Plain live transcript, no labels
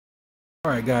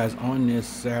All right, guys, on this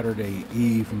Saturday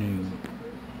evening,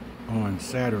 on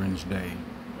Saturn's Day,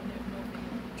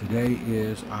 today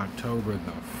is October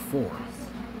the 4th,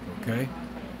 okay?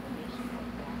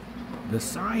 The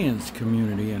science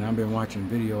community, and I've been watching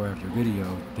video after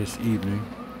video this evening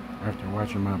after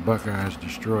watching my Buckeyes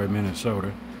destroy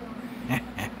Minnesota.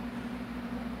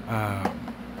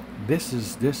 This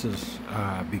is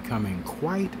becoming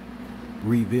quite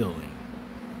revealing.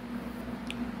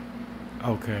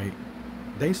 Okay.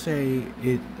 They say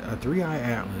a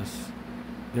 3iatlas,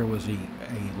 there was a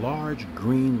large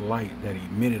green light that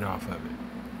emitted off of it.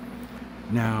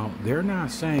 Now, they're not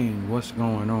saying what's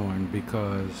going on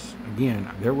because, again,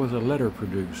 there was a letter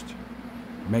produced.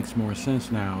 Makes more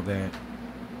sense now that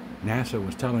NASA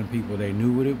was telling people they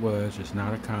knew what it was. It's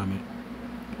not a comet.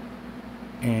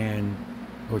 And,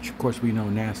 which of course we know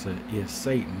NASA is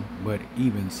Satan, but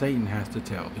even Satan has to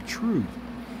tell the truth.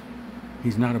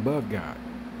 He's not above God.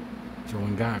 So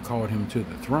when God called him to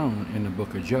the throne in the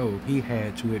book of Job, he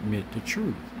had to admit the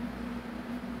truth.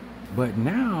 But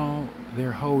now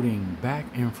they're holding back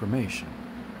information.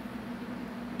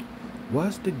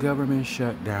 Was the government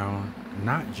shutdown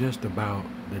not just about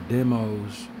the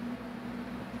demos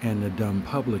and the dumb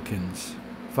publicans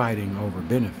fighting over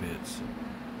benefits?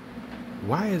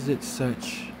 Why is it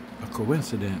such a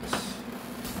coincidence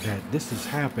that this is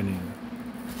happening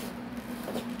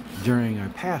during a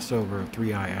Passover of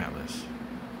 3iatlas,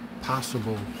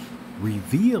 possible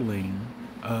revealing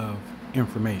of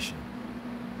information?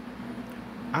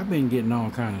 I've been getting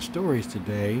all kind of stories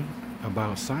today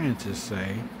about scientists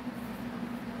say,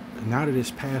 now that it's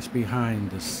passed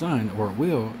behind the sun, or it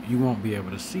will, you won't be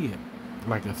able to see it,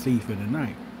 like a thief in the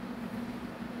night.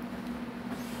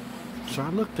 So I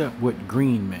looked up what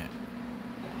green meant.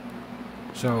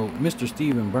 So Mr.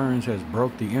 Stephen Burns has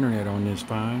broke the internet on this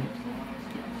find.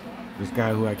 This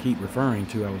guy who I keep referring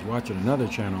to, I was watching another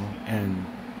channel and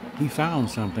he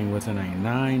found something within a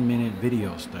 9-minute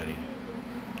video study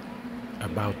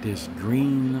about this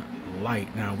green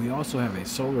light. Now, we also have a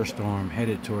solar storm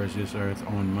headed towards this earth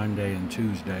on Monday and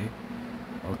Tuesday.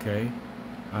 Okay.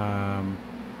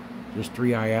 This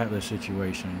 3iatlas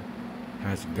situation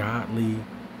has godly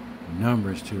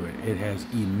numbers to it. It has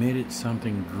emitted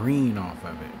something green off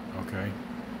of it. Okay.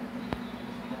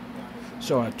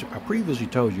 So I previously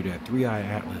told you that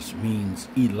 3iatlas means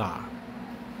Elah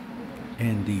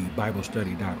in the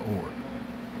BibleStudy.org.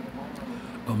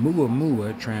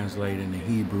 Oumuamua translated in the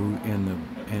Hebrew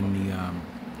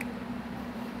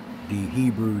the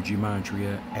Hebrew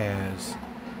gematria as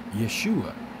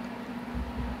Yeshua.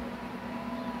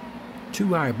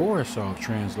 2i Borisov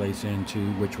translates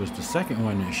into, which was the second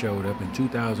one that showed up in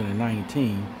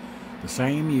 2019, the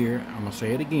same year. I'm gonna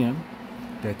say it again,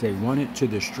 that they wanted to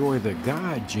destroy the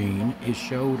God gene. It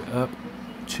showed up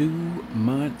 2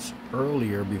 months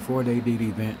earlier, before they did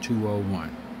event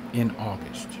 201 in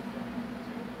August.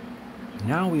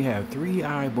 Now we have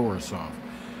 3i Borisov.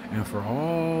 And for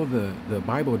all the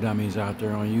Bible dummies out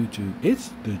there on YouTube,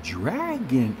 it's the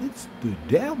dragon, it's the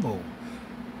devil.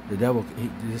 The devil,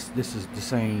 this is the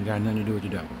saying, got nothing to do with the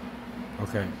devil.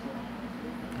 Okay,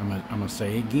 I'm gonna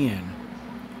say again,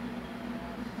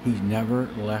 he's never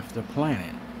left the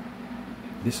planet.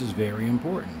 This is very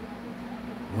important.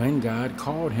 When God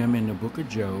called him in the book of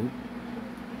Job,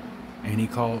 and he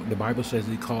called, the Bible says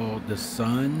he called the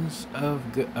sons of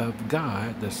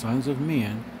God, the sons of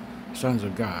men, sons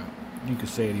of God. You could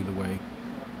say it either way.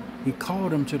 He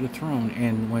called them to the throne,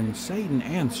 and when Satan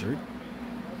answered,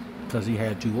 because he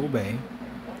had to obey,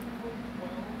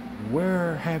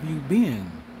 "Where have you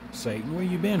been, Satan? Where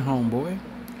you been, homeboy?"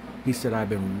 He said, "I've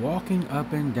been walking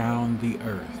up and down the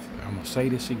earth." I'm going to say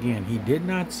this again. He did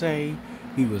not say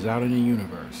he was out in the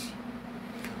universe.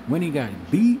 When he got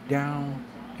beat down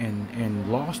and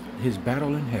lost his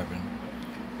battle in heaven,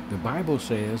 the Bible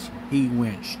says he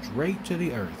went straight to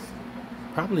the earth,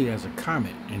 probably as a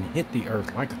comet, and hit the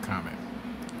earth like a comet.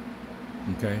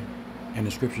 Okay? And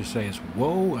the scripture says,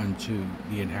 "Woe unto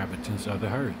the inhabitants of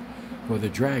the earth, for the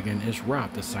dragon is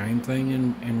wrought." The same thing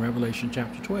in Revelation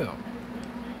chapter 12.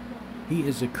 He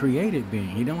is a created being.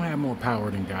 He don't have more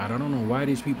power than God. I don't know why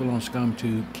these people on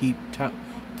ScumTube keep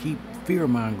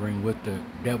fear-mongering with the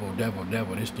devil.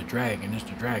 It's the dragon, it's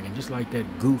the dragon. Just like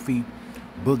that goofy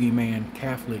boogeyman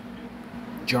Catholic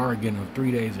jargon of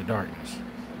 3 days of darkness.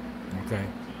 Okay?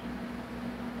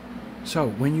 So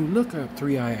when you look up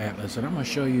 3iatlas, and I'm going to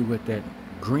show you with that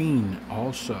green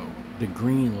also, the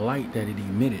green light that it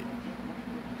emitted.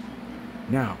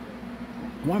 Now,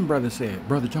 one brother said,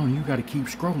 "Brother Tony, you got to keep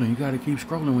scrolling. You got to keep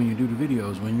scrolling when you do the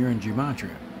videos, when you're in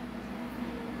gematria."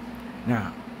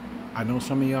 Now, I know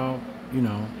some of y'all you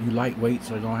know, you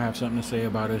lightweights are going to have something to say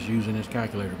about us using this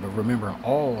calculator. But remember,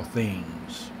 all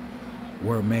things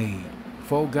were made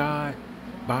for God,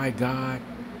 by God,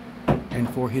 and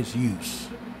for his use.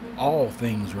 All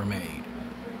things were made.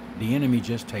 The enemy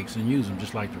just takes and uses them,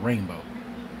 just like the rainbow.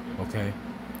 Okay?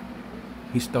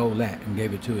 He stole that and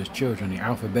gave it to his children, the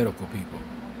alphabetical people.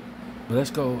 But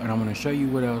let's go, and I'm going to show you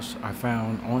what else I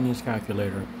found on this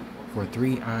calculator for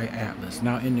 3iatlas.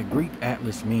 Now, in the Greek,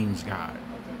 atlas means God.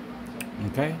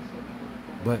 Okay?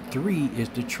 But 3 is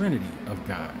the Trinity of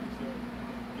God.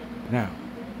 Now,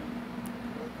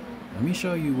 let me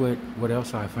show you what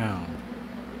else I found,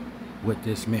 what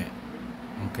this meant.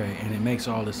 Okay? And it makes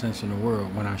all the sense in the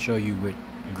world when I show you what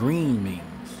green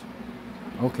means.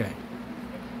 Okay.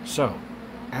 So,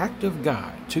 act of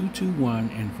God, 221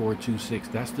 and 426.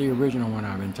 That's the original one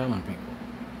I've been telling people.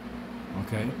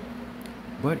 Okay?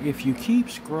 But if you keep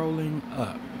scrolling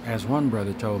up, as one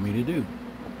brother told me to do,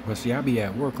 but see, I be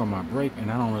at work on my break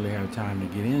and I don't really have time to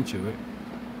get into it.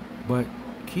 But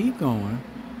keep going,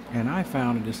 and I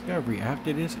found a discovery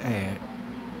after this ad,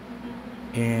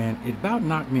 and it about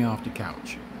knocked me off the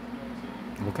couch.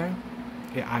 Okay?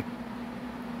 Yeah,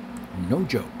 no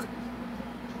joke.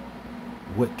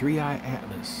 What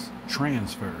 3iatlas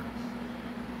transferred.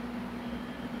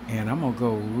 And I'm gonna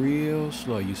go real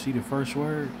slow. You see the first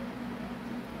word?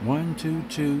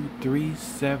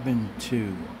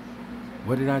 122372.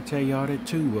 What did I tell y'all that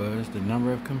 2 was? The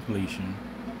number of completion.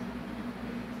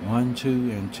 1, 2,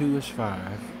 and 2 is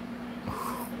 5.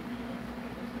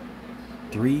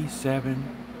 3, 7,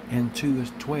 and 2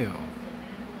 is 12.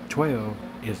 12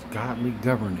 is godly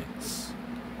governance.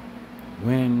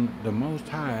 When the Most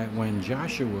High, when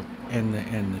Joshua and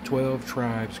the 12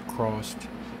 tribes crossed,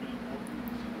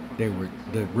 they were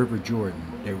the River Jordan.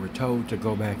 They were told to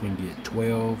go back and get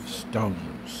 12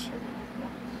 stones.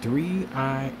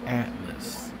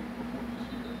 3iatlas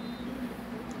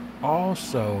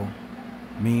also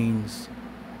means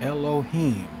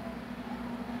Elohim.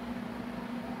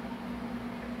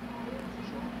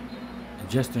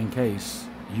 Just in case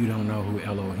you don't know who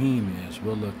Elohim is,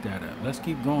 we'll look that up. Let's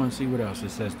keep going and see what else. It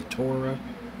says the Torah,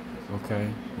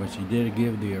 okay, which he did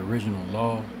give the original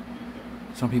law.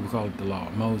 Some people call it the law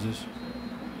of Moses.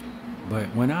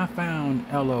 But when I found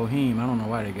Elohim, I don't know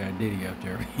why they got Diddy up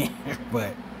there,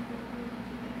 but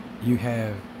you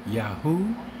have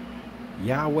Yahoo,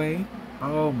 Yahweh.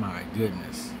 Oh my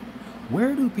goodness.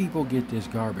 Where do people get this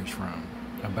garbage from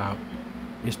about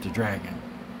it's the dragon?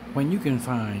 When you can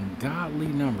find godly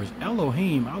numbers.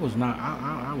 Elohim, I was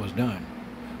done.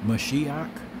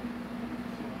 Mashiach,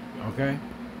 okay?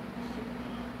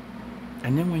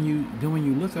 And then when you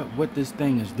look up what this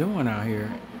thing is doing out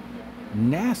here,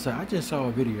 NASA, I just saw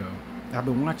a video. I've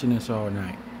been watching this all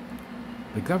night.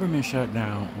 The government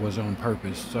shutdown was on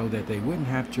purpose so that they wouldn't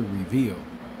have to reveal.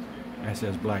 That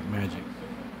says black magic.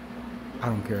 I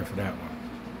don't care for that one.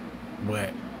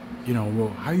 But, you know, well,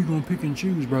 how you gonna pick and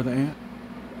choose, Brother Ant?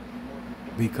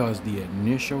 Because the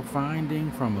initial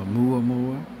finding from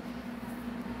Oumuamua,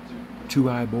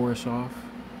 2i Borisov,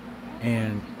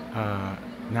 and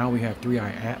now we have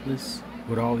 3iatlas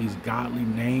with all these godly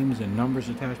names and numbers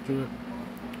attached to it.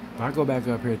 If I go back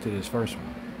up here to this first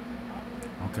one,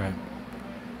 okay.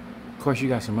 Of course, you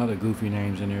got some other goofy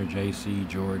names in there, JC,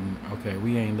 Jordan. Okay,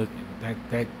 we ain't looking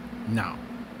that. No,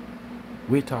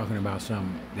 we're talking about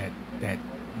something that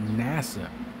NASA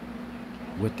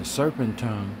with the serpent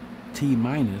tongue. T-,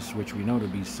 which we know to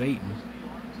be Satan,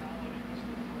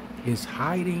 is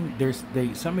hiding.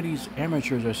 Some of these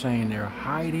amateurs are saying they're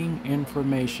hiding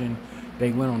information.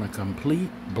 They went on a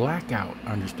complete blackout.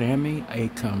 Understand me? A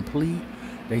complete.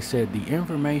 They said the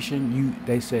information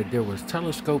they said there was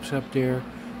telescopes up there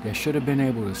that should have been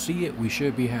able to see it. We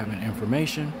should be having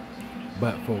information,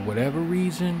 but for whatever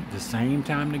reason, the same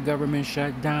time the government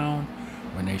shut down,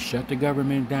 when they shut the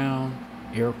government down,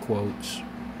 air quotes.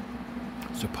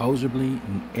 Supposedly,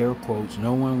 in air quotes,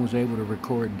 no one was able to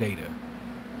record data.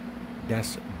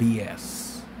 That's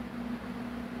BS.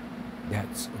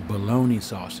 That's baloney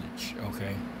sausage,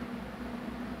 okay?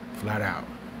 Flat out.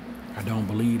 I don't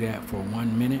believe that for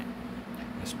 1 minute,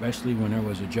 especially when there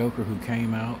was a joker who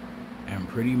came out and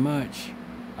pretty much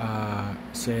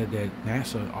said that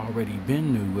NASA already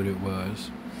been knew what it was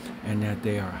and that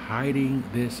they are hiding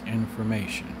this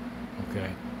information,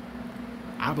 okay?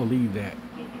 I believe that.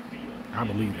 I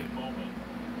believe it.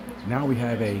 Now we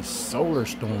have a solar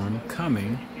storm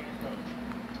coming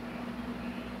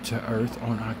to Earth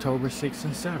on October 6th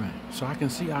and 7th. So I can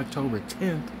see October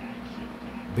 10th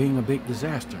being a big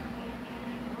disaster.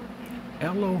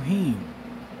 Elohim.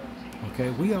 Okay,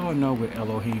 we all know what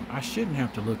Elohim. I shouldn't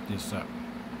have to look this up.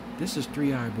 This is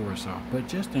 3i Borisov, but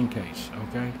just in case,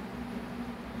 okay?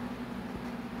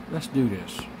 Let's do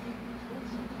this.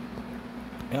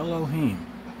 Elohim,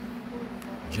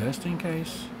 just in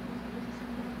case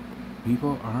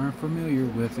people aren't familiar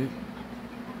with it.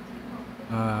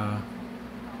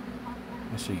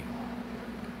 Let's see.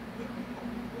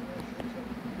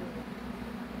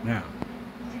 Now,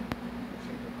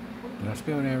 did I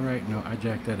spell that right? No, I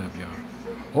jacked that up, y'all.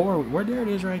 Or, where there it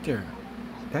is right there.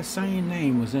 That same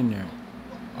name was in there.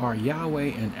 Are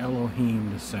Yahweh and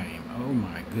Elohim the same? Oh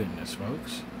my goodness,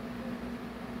 folks.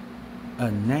 A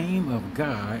name of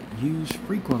God used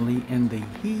frequently in the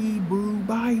Hebrew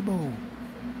Bible.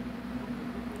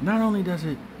 Not only does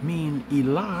it mean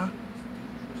Elah,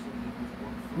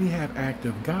 we have act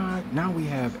of God. Now we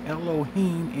have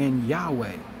Elohim and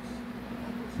Yahweh.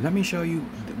 Let me show you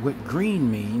what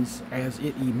green means, as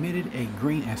it emitted a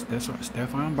green, as that's what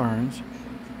Stefan Burns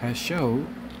has showed.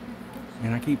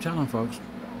 And I keep telling folks,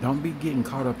 don't be getting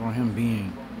caught up on him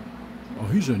being, oh,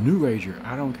 he's a New Ager.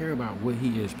 I don't care about what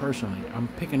he is personally. I'm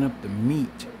picking up the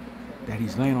meat that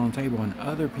he's laying on the table, and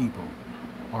other people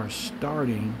are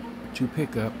starting to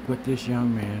pick up what this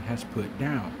young man has put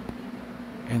down.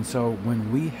 And so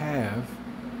when we have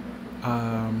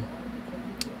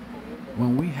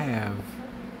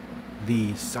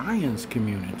the science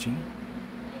community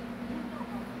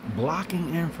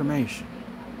blocking information,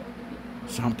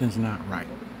 something's not right.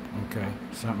 Okay,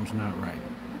 something's not right.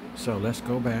 So let's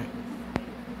go back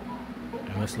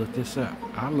and let's look this up.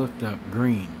 I looked up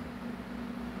green.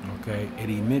 Okay, it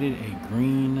emitted a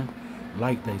green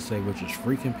light, they say, which is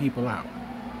freaking people out.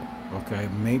 Okay,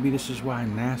 maybe this is why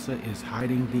NASA is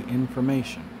hiding the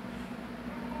information.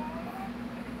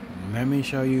 Let me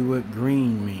show you what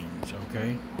green means,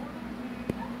 okay?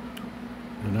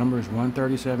 The number is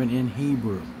 137 in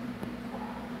Hebrew.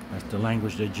 That's the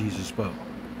language that Jesus spoke,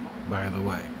 by the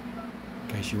way, in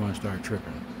case you want to start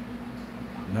tripping.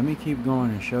 Let me keep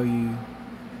going and show you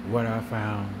what I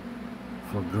found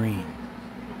for green.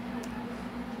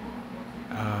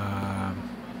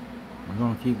 We're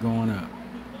going to keep going up.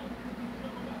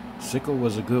 Sickle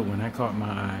was a good one. That caught my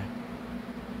eye.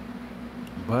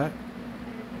 But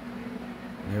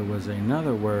there was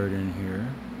another word in here.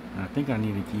 And I think I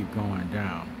need to keep going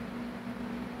down.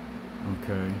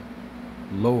 Okay.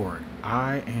 Lord,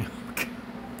 I am...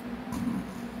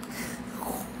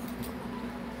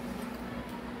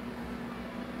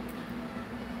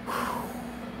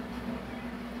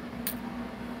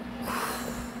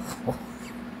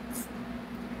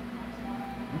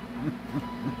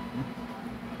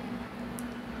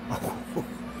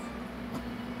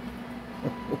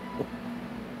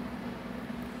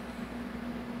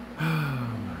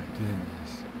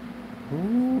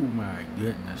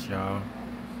 y'all.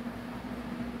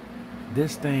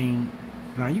 This thing,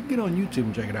 now you can get on YouTube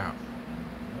and check it out,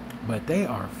 but they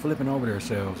are flipping over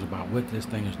themselves about what this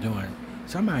thing is doing.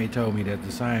 Somebody told me that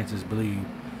the scientists believe,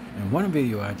 in one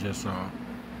video I just saw,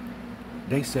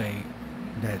 they say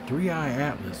that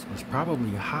 3iatlas was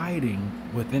probably hiding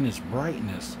within its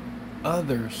brightness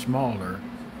other smaller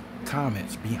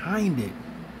comets behind it.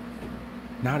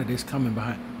 Now that it's coming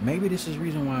behind, maybe this is the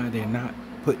reason why they're not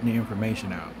putting the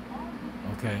information out.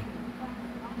 Okay,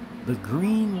 the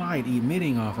green light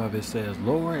emitting off of it says,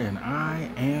 Lord, and I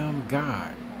am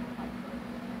God.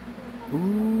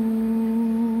 Ooh-wee,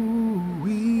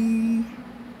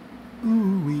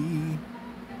 ooh-wee.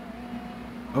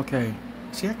 Okay,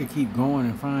 see, I could keep going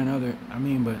and find other,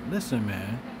 but listen,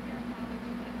 man.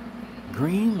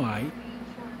 Green light.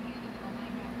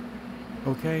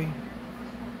 Okay.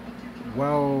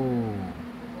 Whoa.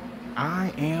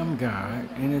 I am God,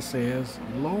 and it says,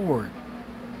 Lord.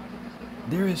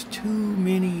 There is too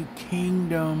many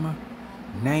kingdom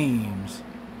names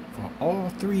for all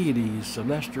three of these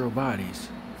celestial bodies.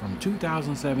 From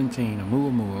 2017,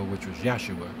 Oumuamua, which was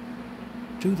Yeshua.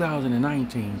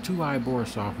 2019, 3i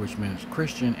Borisov, which means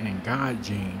Christian and God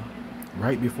gene,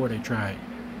 right before they tried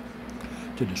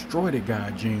to destroy the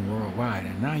God gene worldwide.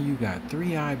 And now you got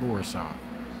 3i Borisov.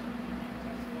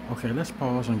 Okay, let's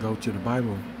pause and go to the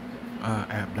Bible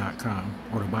app.com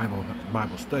or the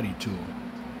Bible study tool.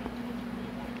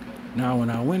 Now, when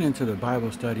I went into the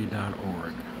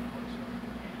BibleStudy.org,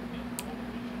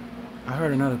 I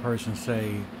heard another person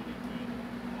say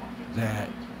that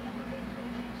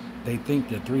they think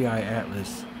that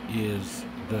 3iatlas is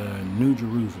the New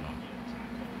Jerusalem.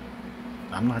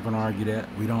 I'm not going to argue that.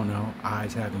 We don't know.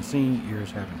 Eyes haven't seen,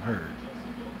 ears haven't heard.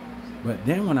 But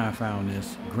then when I found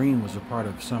this, green was a part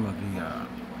of some of the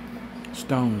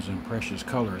stones and precious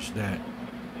colors that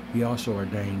he also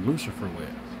ordained Lucifer with.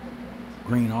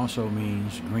 Green also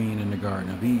means green in the Garden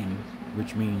of Eden,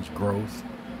 which means growth,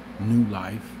 new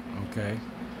life, okay?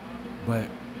 But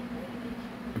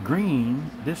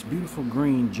green, this beautiful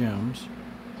green gems,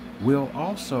 will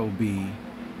also be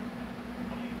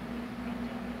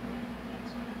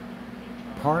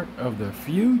part of the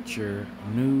future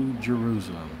New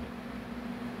Jerusalem.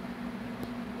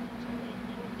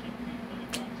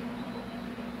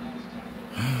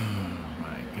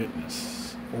 My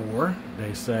goodness. Or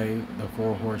they say the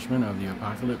four horsemen of the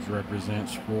apocalypse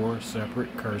represents four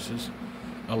separate curses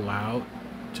allowed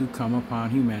to come upon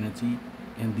humanity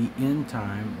in the end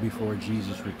time before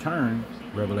Jesus' return,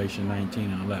 Revelation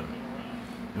 19 and 11.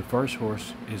 The first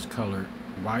horse is colored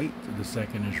white, the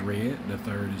second is red, the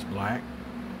third is black.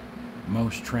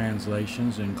 Most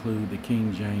translations include the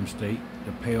King James state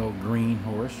the pale green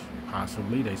horse,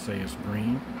 possibly, they say it's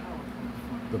green.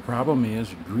 The problem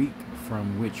is Greek,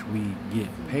 from which we get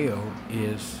pale,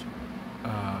 is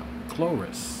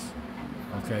chloris.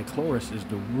 Okay, chloris is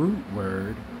the root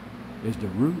word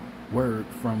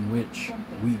from which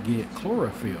we get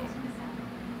chlorophyll.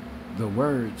 The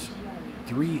words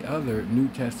three other New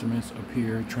Testaments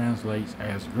appear translates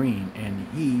as green, and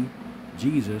he,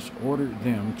 Jesus, ordered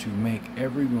them to make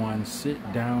everyone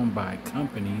sit down by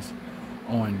companies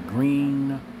on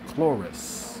green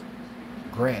chloris,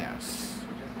 grass.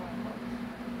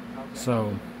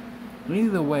 So,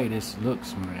 either way this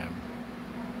looks, man,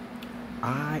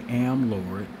 I am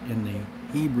Lord in the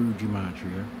Hebrew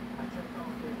gematria,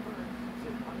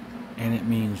 and it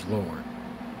means Lord.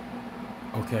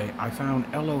 Okay, I found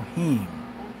Elohim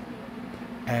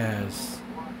as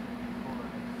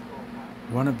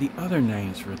one of the other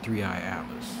names for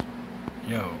 3iatlas.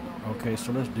 Yo, okay,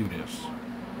 so let's do this.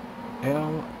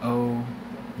 L-O,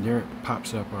 there it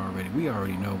pops up already. We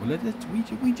already know, but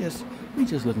we just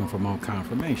looking for more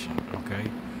confirmation, okay?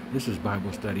 This is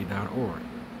BibleStudy.org.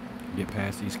 Get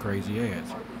past these crazy ads.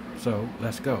 So,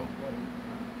 let's go.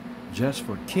 Just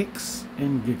for kicks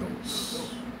and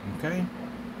giggles, okay?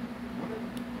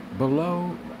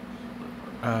 Below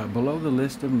the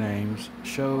list of names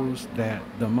shows that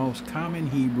the most common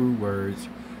Hebrew words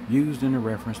used in a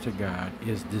reference to God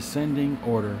is descending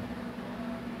order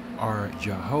or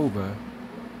Jehovah,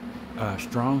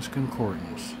 Strong's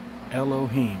Concordance,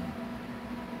 Elohim.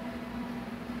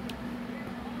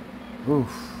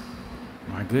 Oof,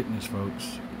 my goodness,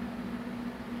 folks.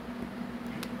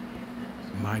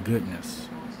 My goodness.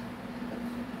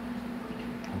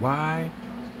 Why?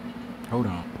 Hold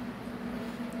on.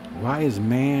 Why is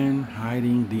man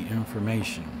hiding the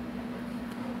information?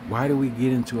 Why do we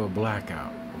get into a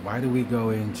blackout? Why do we go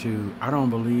into, I don't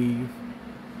believe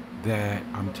that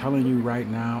I'm telling you right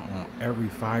now on every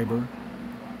fiber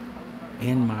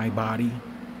in my body,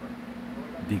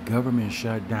 the government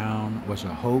shutdown was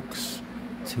a hoax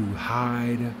to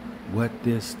hide what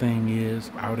this thing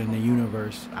is out in the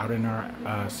universe, out in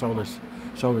our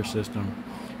solar system,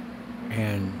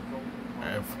 and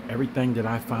everything that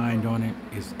I find on it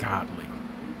is godly,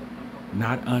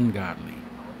 not ungodly.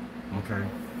 Okay,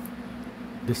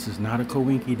 this is not a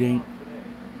coinky-dink.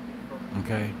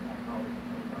 Okay,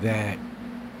 that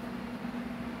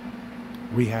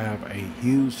we have a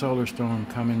huge solar storm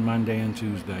coming Monday and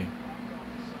Tuesday.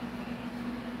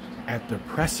 At the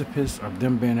precipice of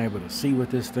them being able to see what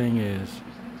this thing is,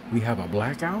 we have a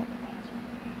blackout.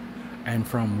 And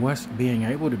from what's being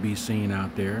able to be seen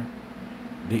out there,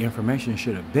 the information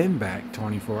should have been back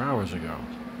 24 hours ago.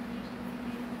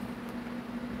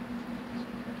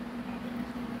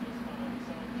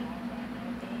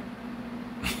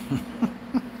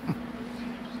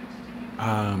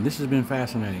 This has been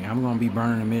fascinating. I'm going to be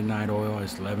burning the midnight oil.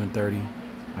 It's 11:30.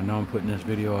 I know I'm putting this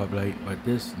video up late, but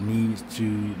this needs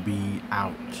to be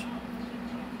out.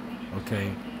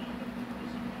 Okay?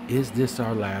 Is this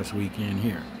our last weekend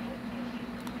here?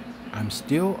 I'm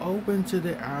still open to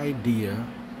the idea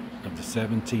of the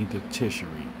 17th of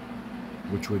Tishri,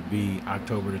 which would be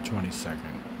October the 22nd.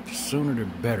 The sooner the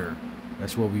better.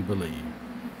 That's what we believe.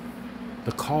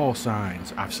 The call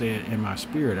signs, I've said in my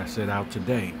spirit, I said out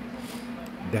today,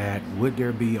 that would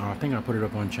there be, I think I put it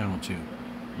up on channel 2,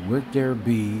 would there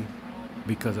be,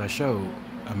 because I showed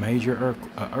a major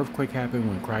earthquake happened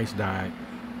when Christ died,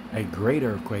 a great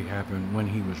earthquake happened when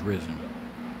he was risen.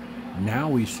 Now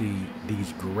we see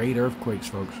these great earthquakes,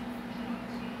 folks.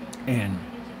 And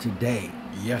today,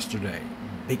 yesterday,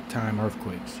 big time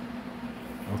earthquakes.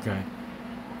 Okay.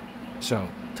 So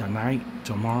tonight,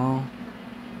 tomorrow,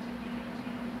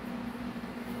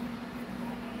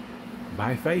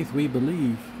 by faith we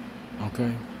believe.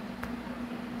 Okay.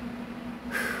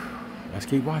 Let's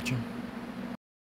keep watching.